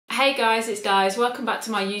Hey guys, it's Diz. Welcome back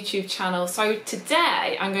to my YouTube channel. So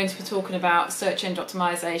today I'm going to be talking about search engine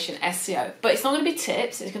optimization, SEO, but it's not going to be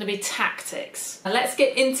tips, it's going to be tactics. Now let's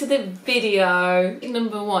get into the video.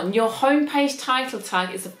 Number one, your homepage title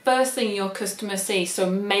tag is the first thing your customer sees, so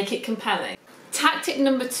make it compelling. Tactic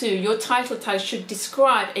number two, your title tag should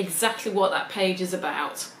describe exactly what that page is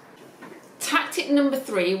about. Tactic number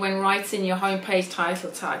three, when writing your homepage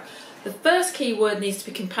title tag, the first keyword needs to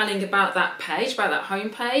be compelling about that page, about that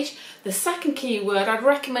homepage. The second keyword, I'd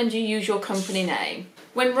recommend you use your company name.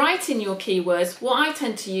 When writing your keywords, what I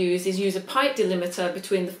tend to use is use a pipe delimiter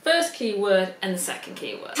between the first keyword and the second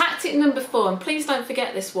keyword. Tactic number four, and please don't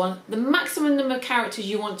forget this one, the maximum number of characters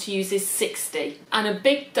you want to use is 60. And a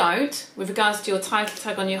big don't with regards to your title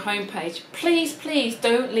tag on your homepage, please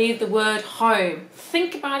don't leave the word home.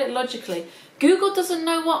 Think about it logically. Google doesn't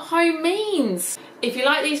know what home means. If you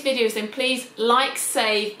like these videos, then please like,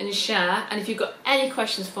 save and share. And if you've got any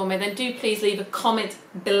questions for me, then do please leave a comment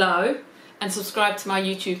below and subscribe to my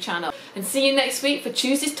YouTube channel. And see you next week for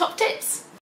Tuesday's Top Tips.